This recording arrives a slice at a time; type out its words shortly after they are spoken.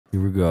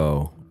Here we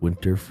go.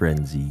 Winter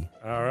frenzy.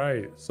 All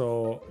right.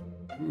 So,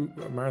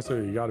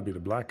 Marcel, you got to be the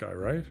black guy,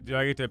 right? Do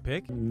I get to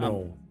pick?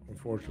 No,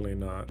 unfortunately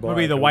not. I'll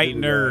be the white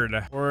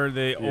nerd or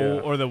the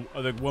old or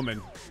the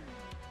woman.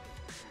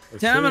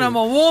 Damn it, I'm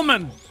a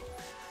woman.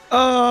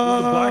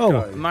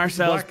 Oh,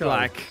 Marcel's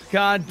black.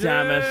 God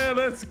damn it. Yeah,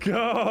 let's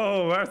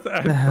go.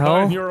 Marcel, the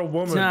hell? you're a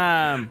woman.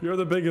 Damn. You're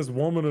the biggest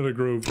woman in the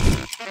group.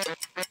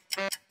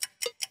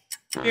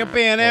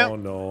 Oh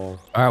no.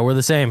 All right, we're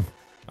the same.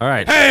 All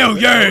right. Hell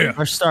yeah!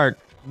 Our start.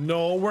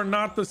 No, we're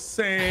not the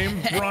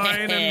same.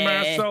 Brian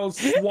and Marcel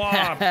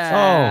swapped. Oh,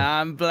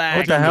 I'm black.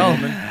 what the hell?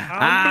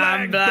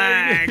 I'm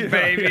black,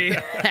 baby.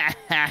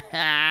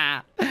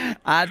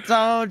 I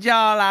told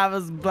y'all I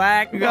was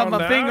black. Got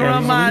my finger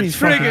on my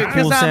trigger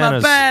because I'm a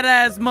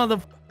badass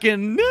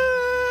motherfucking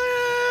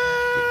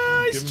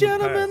nice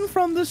gentleman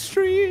from the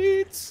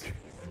streets.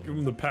 Give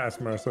him the pass,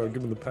 Marcel.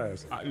 Give him the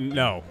pass.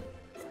 No.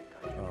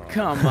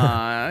 Come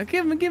on,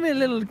 give me a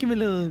little, look at a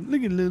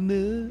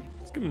little.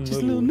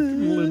 Just a little.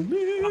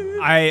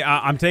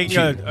 I'm taking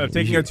a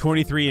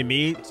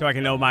 23andMe so I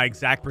can know my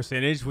exact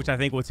percentage, which I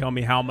think will tell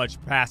me how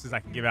much passes I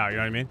can give out. You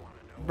know what I mean?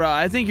 Bro,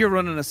 I think you're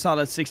running a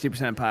solid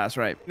 60% pass,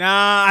 right?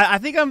 Nah, I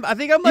think I'm like.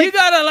 You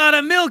got a lot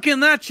of milk in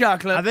that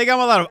chocolate. I think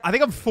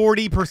I'm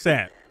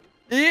 40%.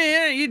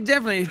 Yeah, you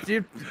definitely.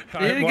 You're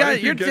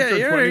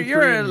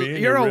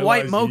a and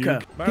white realize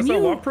mocha.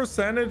 Marcel, what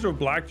percentage of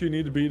black do you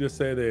need to be to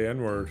say the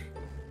N-word?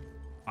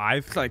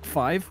 It's like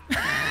 5.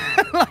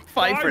 Like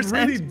 5%.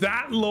 Really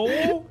that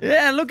low?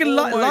 Yeah, look at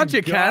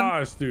Logic,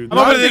 gosh, dude. I'm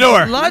opening the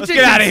door. Logic Let's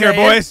get out of here, can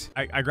say boys.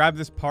 I grabbed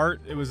this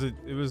part. It was a.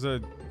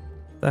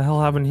 The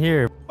hell happened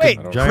here? Wait,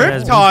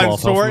 Giant-ass meatball Krypton fell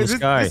from sword. the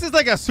sky. This is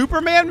like a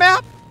Superman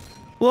map.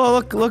 Whoa,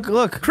 look.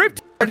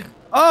 Krypton.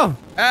 Oh,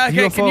 Okay,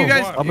 UFO. can you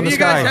guys? Up in the you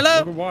guys, sky. hello?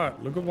 Look at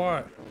what? Look at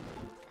what?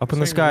 Up in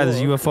the sky, there's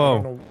a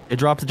UFO. It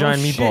dropped a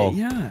giant meatball. Shit,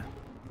 yeah.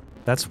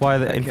 That's why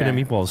the infinite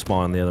meatballs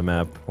spawned on the other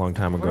map a long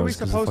time ago. What are we It's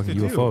 'cause of supposed to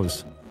fucking do?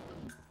 UFOs.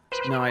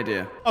 No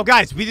idea. Oh,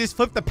 guys, we just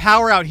flipped the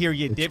power out here,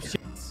 you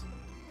dipshits.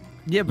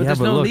 Yeah, but there's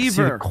no look, see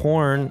the lever.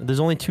 corn. There's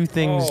only two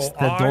things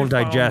that don't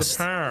digest.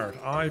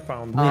 I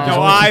found the No, part. There's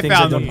only I two things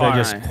found that the don't part.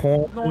 digest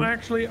corn. No,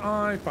 actually,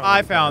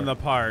 I found the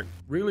part.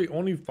 Really,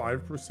 only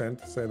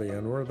 5% say the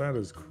N-word? That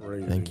is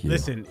crazy. Thank you.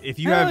 Listen, if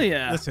you Hell have,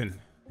 yeah. listen,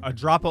 a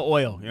drop of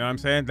oil. You know what I'm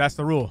saying? That's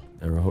the rule.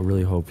 I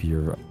really hope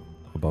you're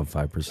above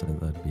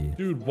 5%. That'd be.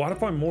 Dude, what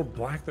if I'm more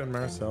black than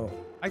Marcel?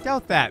 I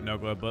doubt that,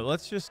 Nogla, but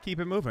let's just keep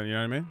it moving. You know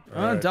what I mean?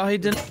 Oh, Dahi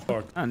didn't.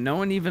 Fuck. Oh, no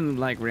one even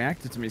like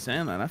reacted to me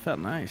saying that. I felt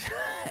nice.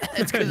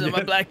 It's because I'm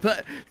a black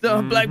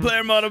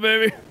player model,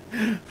 baby.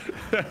 You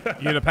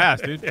get a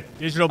pass, dude.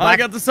 Digital black. I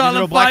got the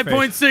solid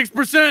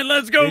 5.6%.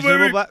 Let's go,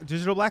 baby.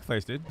 Digital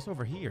blackface, dude. It's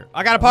over here.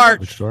 I got a part.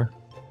 Which door?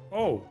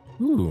 Oh.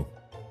 Ooh.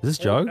 Is this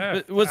Jug?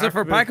 Was it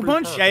for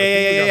Pack-a-Punch?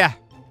 Yeah.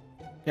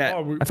 Yeah.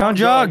 Oh, I found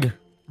Jug.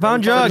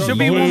 Found Jug. There should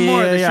be one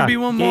more. There should be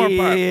one more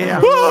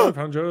part.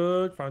 Found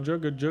Jug. Found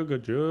Jug. Good Jug.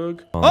 Good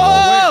Jug.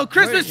 Oh,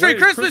 Christmas tree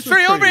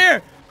over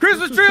here.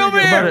 Christmas tree over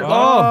here.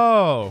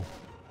 Oh.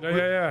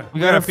 Yeah. We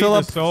gotta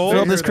fill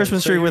this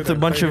Christmas tree with a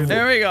bunch of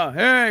There we go.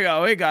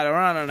 We got it. We're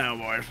on it now,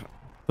 boys.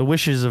 the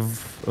wishes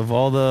of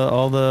all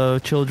the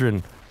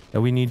children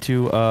that we need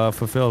to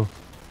fulfill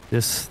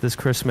this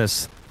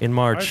Christmas in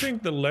March. I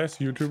think the less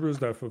YouTubers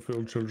that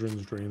fulfill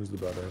children's dreams, the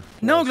better.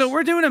 No,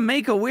 we're doing a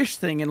Make-A-Wish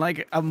thing in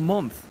like a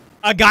month.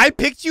 A guy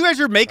picked you as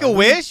your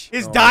Make-A-Wish?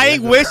 His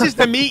dying wish is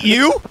to meet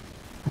you?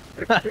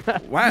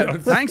 Wow,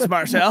 thanks,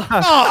 Marcel.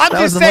 Oh, I'm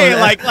just saying,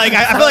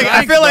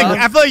 I feel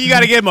like you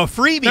gotta give him a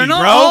freebie, They're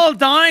not bro. all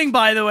dying,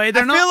 by the way.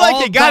 They're not I feel like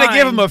all you gotta dying.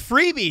 give him a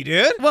freebie,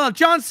 dude. Well,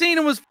 John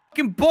Cena was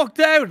fucking booked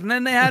out, and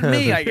then they had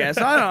me, I guess.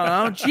 I don't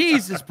know.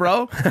 Jesus,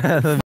 bro.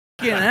 Fucking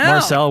hell.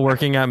 Marcel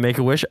working at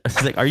Make-A-Wish.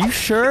 Like, are you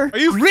sure? Are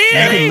you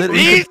really?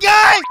 These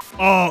guys?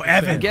 Oh,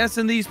 Evan. I'm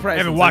guessing these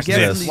presents. Evan, watch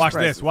this. Watch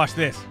Watch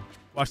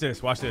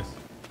this.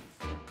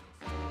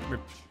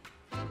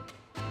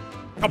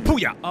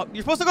 Kapuya. Oh,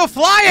 you're supposed to go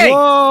flying.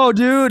 Whoa,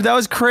 dude, that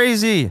was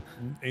crazy.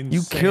 Insane,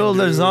 You killed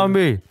a dude.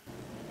 zombie.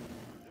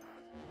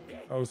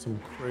 That was some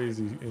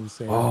crazy,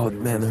 insane. Oh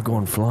crazy. man, they're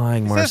going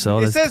flying, Marcel.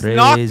 It That's says crazy.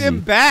 knocked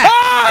him back.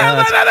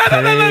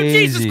 No,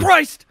 Jesus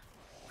Christ.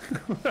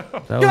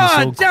 That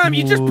God was so damn,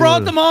 you just brought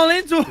cool. them all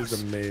into It's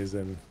us.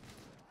 amazing.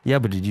 Yeah,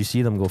 but did you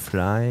see them go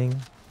flying?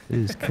 It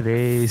is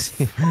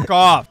crazy. Fuck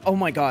off. Oh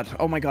my God.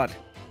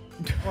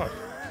 What?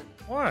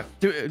 What?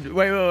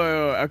 Wait.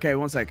 Okay,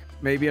 one sec.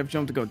 Maybe I've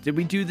jumped the gun. Did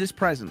we do this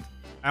present?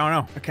 I don't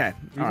know. Okay.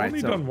 We've All right.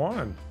 only So done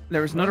one.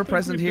 there was another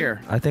present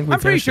here. I think we I'm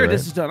pretty finished sure it, right?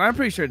 this is done. I'm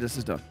pretty sure this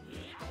is done.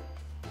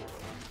 You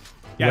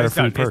Yeah, got a it's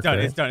free done. perk, It's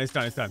done. right? It's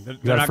done. You They're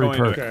got a not free going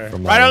to perk. it. Okay.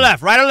 From Right that or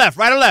left?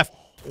 Right or left?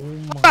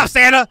 Oh,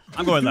 Santa.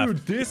 I'm going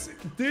Dude,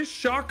 left. this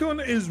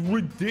shotgun is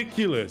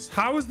ridiculous.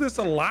 How is this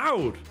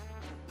allowed?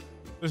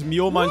 There's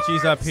mule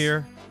munchies up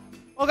here.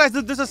 Oh, guys,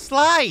 there's a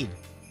slide.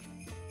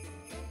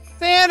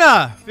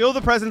 Santa! Fill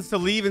the presents to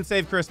leave and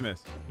save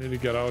Christmas. Need to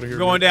get out of here.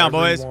 Going down,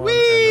 boys. Everyone and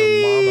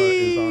their mama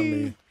is on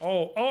me.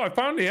 Oh, I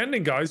found the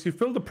ending, guys. You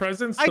filled the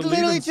presents. I to leave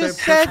literally and just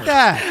save said Christmas.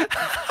 that.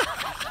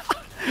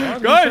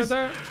 What? You Guys.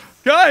 said that?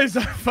 Guys,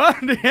 I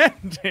found the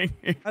ending.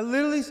 I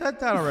literally said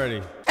that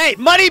already. Hey,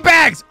 money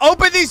bags!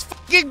 Open these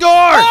fucking doors!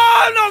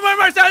 Oh, no,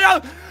 Marcel,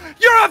 no.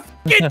 You're a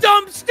fucking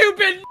dumb,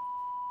 stupid.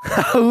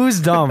 Who's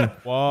dumb?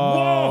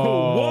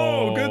 Whoa,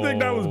 whoa. Good thing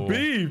that was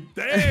beef.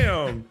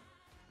 Damn.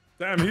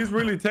 Damn, he's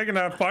really taking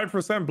that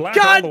 5% black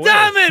all God the way.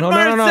 damn it, No,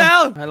 no,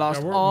 Marcel. no, I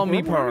lost Yeah, all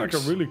me we're perks.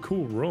 like a really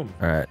cool room.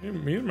 All right.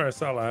 Me and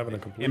Marcel are having a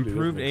completely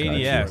Improved different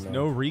ADS, connection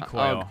no right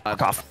recoil.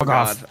 Fuck off. Fuck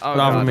off. Oh, Get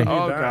off of me.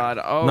 Oh, God.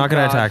 Oh, Not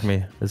gonna God. attack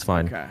me. It's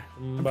fine. Okay.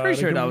 now. I'm pretty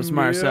sure that was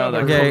Marcel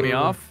that Okay. cut me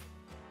off.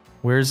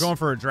 Where's We're going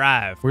for a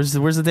drive. where's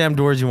the damn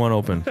doors you want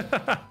open?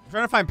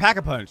 Trying to find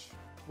Pack-a-Punch.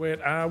 Wait,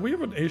 we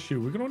have an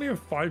issue. We can only have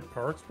 5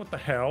 perks. What the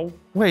hell?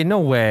 Wait,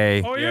 no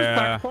way. Oh, here's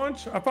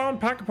Pack-a-Punch. I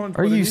found Pack-a-Punch.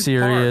 Are but it you needs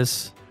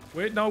serious? parts.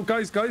 Wait, no,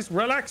 guys,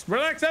 relax,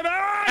 Evan!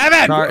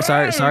 Evan!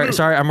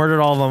 Sorry. I murdered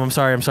all of them. I'm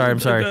sorry.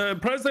 The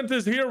president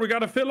is here. We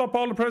gotta fill up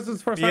all the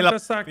presents for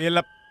Santa's sack. Fill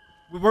up.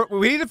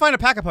 We need to find a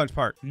Pack-a-Punch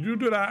part. You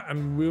do that,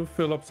 and we'll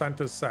fill up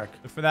Santa's sack.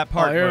 For that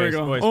part, here we boys.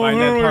 go. Boys, Oh, find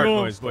here that we part, go.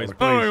 boys. Here we Please,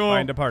 go.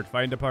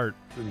 find a part.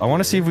 I want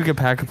to see if we could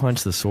pack a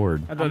punch the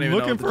sword. I don't I'm even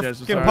looking know for what the jets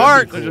fucking are.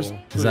 parts. They're just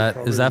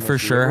Is that for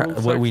sure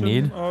what we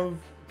need? Of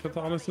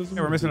Catholicism?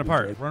 Yeah, we're missing a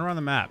part. Run around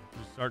the map.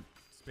 Just start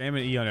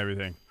spamming E on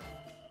everything.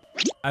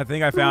 I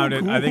think I found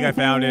it. I think I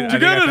found it.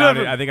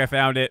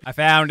 I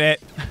found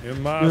it.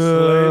 In my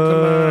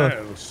sleigh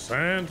tonight,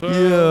 Santa.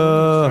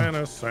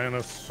 Yeah. Santa.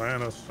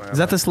 Is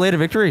that the Slate of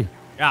Victory?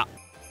 Yeah.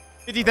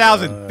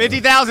 50,000.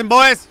 50,000,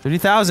 boys.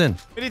 50,000.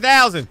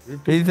 50,000.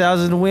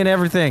 50,000 to win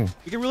everything.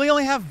 We can really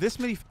only have this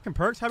many fucking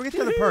perks? How do we get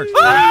the other perks?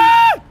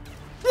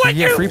 What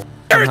You get free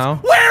somehow.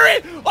 Where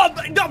it? Oh,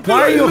 no,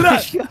 Why are you? Bro,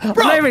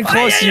 I'm not even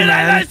close to you, I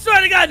man.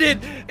 swear to God, dude.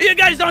 You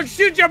guys don't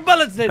shoot your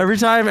bullets in. Every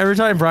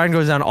time Brian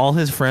goes down, all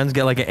his friends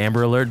get like an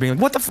Amber Alert, being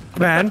like, "What the f,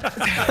 man?"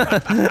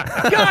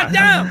 God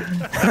damn.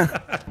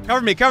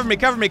 Cover me.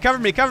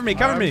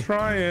 I'm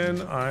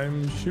trying.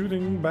 I'm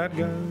shooting bad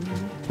guys.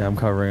 Yeah, I'm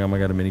covering him. I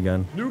got a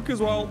minigun. Nuke as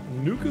well.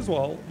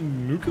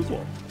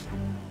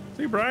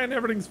 See, Brian,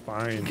 everything's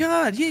fine.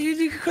 God,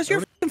 because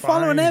you're Everything's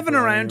following fine, Evan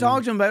around, Brian.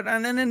 talking about,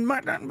 and then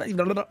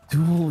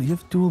You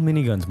have dual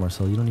miniguns,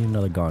 Marcel. You don't need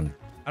another gun.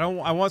 I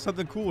want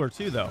something cooler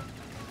too, though.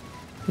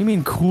 You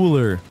mean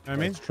cooler? You know what I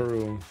mean? That's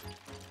true.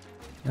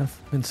 Yeah,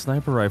 fucking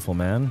sniper rifle,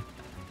 man.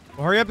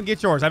 Well, hurry up and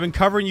get yours. I've been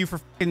covering you for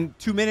fucking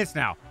 2 minutes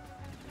now.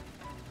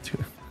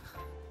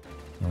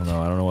 I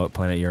don't know what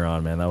planet you're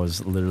on, man. That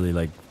was literally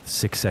like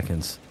 6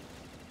 seconds.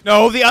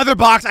 No, the other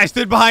box. I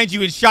stood behind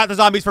you and shot the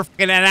zombies for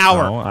fucking an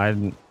hour.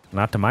 No,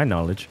 not to my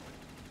knowledge.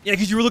 Yeah,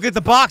 because you were looking at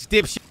the box,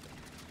 dipshit.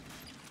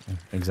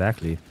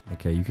 Exactly.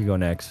 Okay, you can go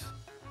next.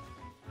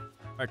 All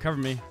right, cover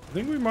me. I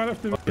think we might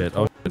have to. Shit.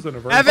 Oh,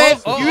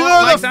 Evan, oh, you oh,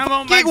 are Max the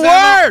ammo, fucking Max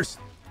ammo. worst.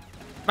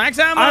 Max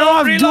ammo. I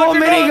don't have dual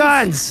reload your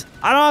guns. miniguns.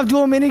 I don't have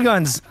dual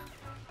miniguns.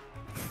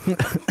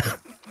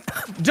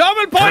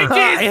 Double point,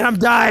 And I'm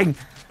dying.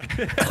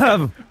 He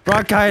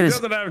Bronchitis.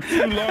 doesn't have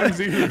 2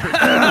 lungs either.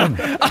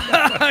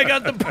 I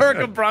got the perk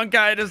of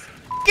bronchitis.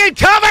 Fucking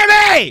cover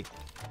me!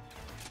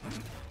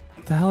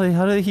 What the hell?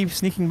 How do they keep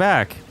sneaking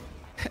back?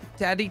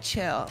 Daddy,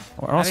 chill.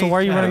 Also, why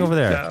are you running over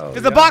there?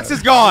 Because the box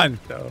is gone.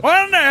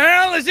 What in the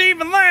hell is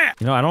even that?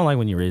 You know, I don't like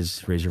when you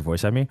raise your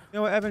voice at me. You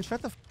know what, Evan?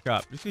 Shut the fuck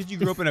up. Just because you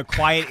grew up in a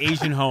quiet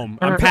Asian home,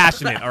 I'm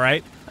passionate, all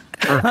right?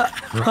 I'm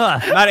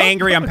not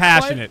angry, I'm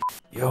passionate.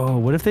 Yo,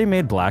 what if they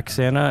made Black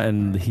Santa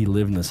and he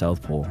lived in the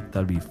South Pole?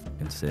 That'd be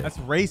fucking sick. That's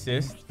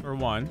racist, for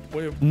one.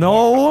 Wait,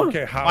 No.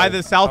 Okay, how? Why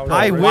the South Pole?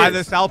 How is that Why racist?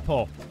 the South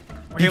Pole?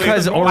 Okay,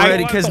 Because wait,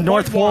 already, why- because why the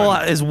North white Pole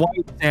one? is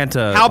White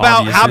Santa. How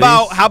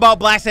obviously. about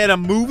Black Santa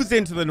moves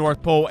into the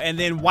North Pole and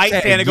then White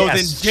Okay, Santa goes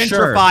yes, and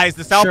sure, gentrifies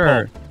the South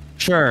sure, Pole?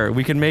 Sure,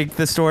 we can make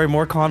the story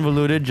more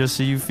convoluted just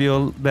so you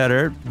feel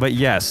better. But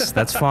yes,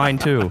 that's fine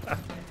too.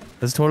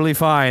 That's totally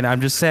fine. I'm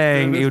just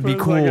saying This it would be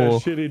feels cool.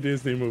 Like a shitty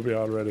Disney movie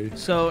already.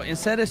 So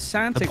instead of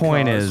Santa The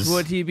point Claus, is-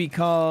 would he be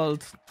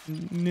called?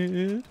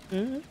 No.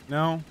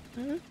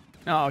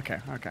 Oh, okay.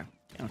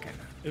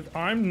 If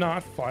I'm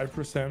not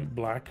 5%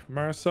 black,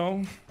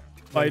 Marcel,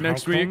 By then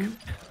next how week.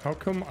 How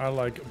come I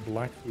like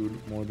black food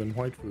more than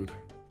white food?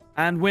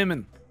 And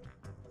women.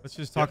 Let's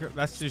just talk.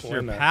 That's just your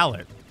explain that.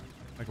 palate.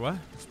 Like what?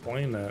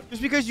 Explain that.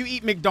 Just because you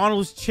eat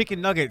McDonald's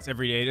chicken nuggets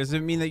every day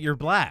doesn't mean that you're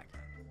black.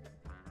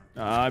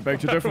 I beg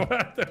to differ.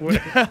 Is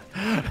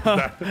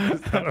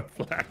that a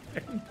black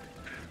thing?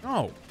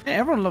 No. Hey,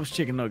 everyone loves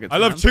chicken nuggets. I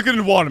love man. chicken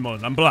and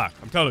watermelon. I'm black.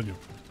 I'm telling you.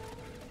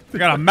 I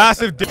got a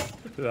massive dick.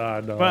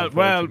 No,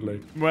 Well.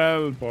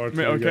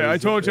 Unfortunately, Okay, I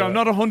guys, told you I'm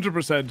yeah. not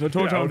 100%. I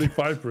told Yeah, you only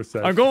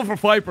 5%. I'm going for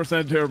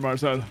 5% here,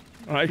 Marcel.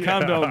 All right,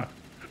 calm down.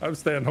 I'm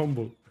staying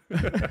humble.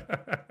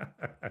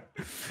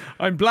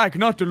 I'm black,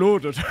 not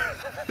deluded.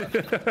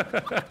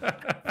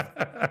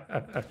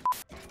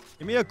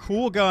 Give me a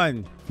cool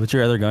gun. What's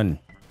your other gun?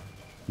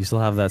 You still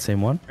have that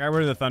same one? I got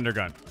rid of the thunder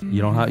gun.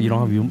 You don't have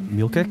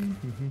mule kick?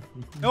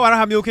 No, I don't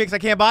have mule kicks. I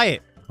can't buy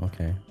it.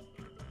 Okay.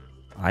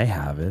 I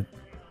have it.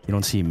 You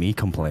don't see me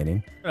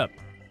complaining. Shut up.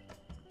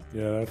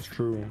 Yeah, that's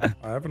true.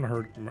 I haven't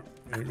heard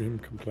him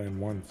complain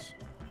once.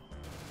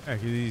 Yeah,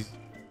 'cause he's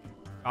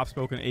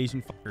soft-spoken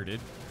Asian fucker,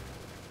 dude.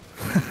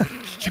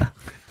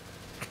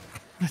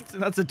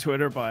 That's a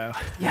Twitter bio.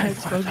 Yeah,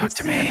 talk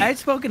to me.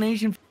 Outspoken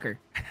Asian fucker.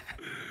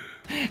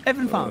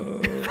 Evan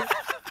Fong.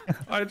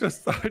 I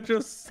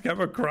just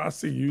came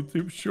across a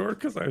YouTube short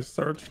because I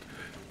searched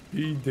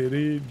P.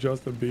 Diddy,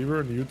 Justin Bieber,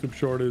 and the YouTube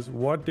short is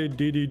 "What did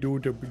Diddy do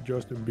to be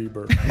Justin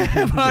Bieber?"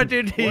 What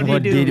did Diddy do?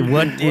 What did he do?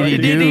 What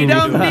did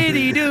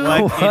Diddy do?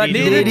 What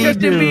did he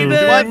Justin do?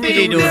 Bieber? What did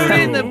he do?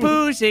 In the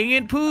poo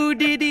singing poo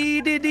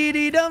diddy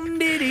diddy dum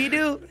diddy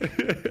do.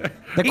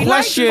 The He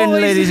question, likes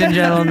boys. ladies and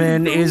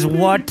gentlemen, is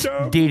what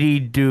did he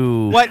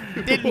do? What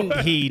didn't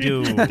he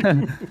do?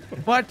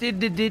 What did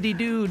the diddy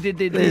do? Did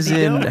the diddy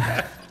Listen, do?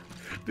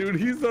 Dude,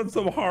 he's done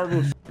some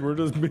horrible shit. We're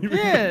just memeing.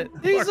 Yeah,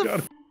 he's Fuck a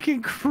out.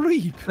 fucking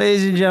creep.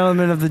 ladies and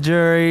gentlemen of the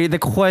jury, the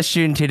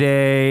question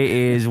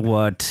today is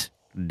what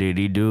did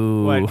he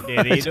do? What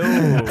did he do?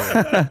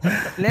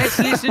 Let's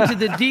listen to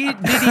the diddy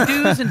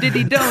do's and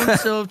diddy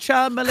don'ts of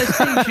child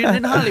molestation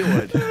in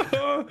Hollywood.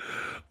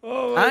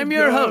 Oh my I'm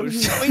your God.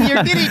 host. When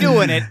you're diddy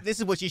doing it, this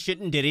is what you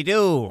shouldn't diddy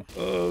do.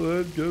 Oh,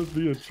 that gives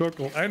me a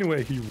chuckle.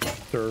 Anyway, he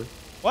her.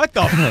 What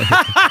the?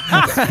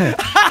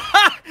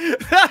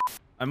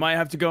 I might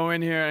have to go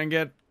in here and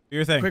get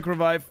Your thing. quick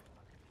revive.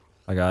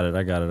 I got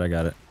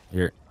it.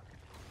 Here,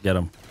 get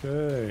him.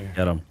 Okay.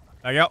 Get him.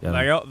 There you go.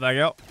 There you go. There you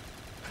go.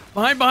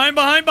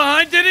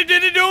 Behind. Diddy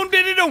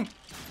doom.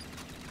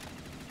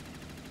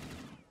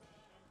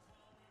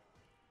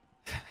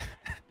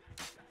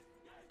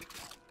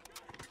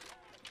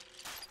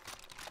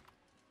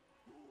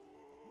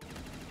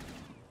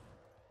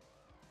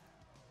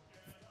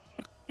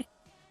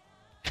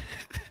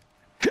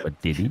 What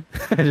did he?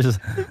 Just,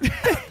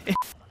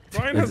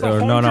 Brian has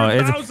no.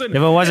 If it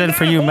wasn't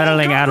for you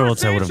meddling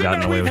adults, I would have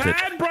gotten away with it.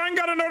 Brian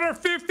got another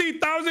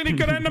 50,000. He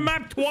could end the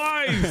map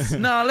twice.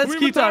 No, let's We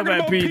keep were talking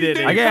about P.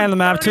 Diddy. I get on the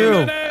map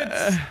too.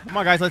 Come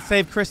on, guys. Let's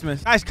save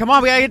Christmas. Guys, come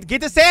on. We gotta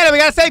get to Santa. We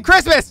gotta save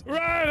Christmas. All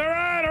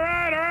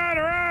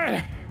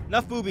right.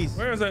 Enough boobies.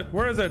 Where is it?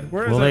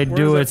 Will they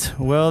do it?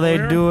 Will they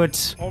do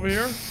it? Over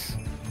here?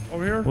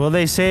 Will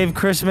they save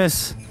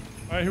Christmas?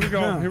 All right, here we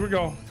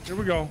go.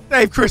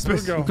 Save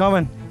Christmas. Here we I'm go.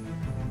 coming.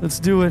 Let's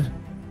do it.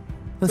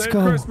 Let's Save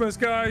go. Christmas,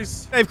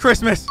 guys. Save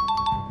Christmas.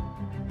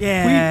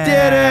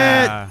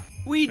 Yeah.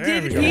 We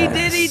There did we it. go. He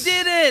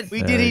did it.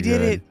 We Very did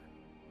good. it.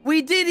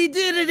 We did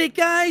it,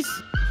 guys.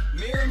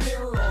 Mirror,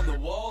 mirror on the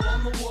wall,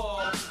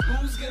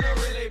 who's gonna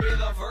really be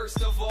the first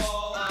of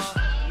all?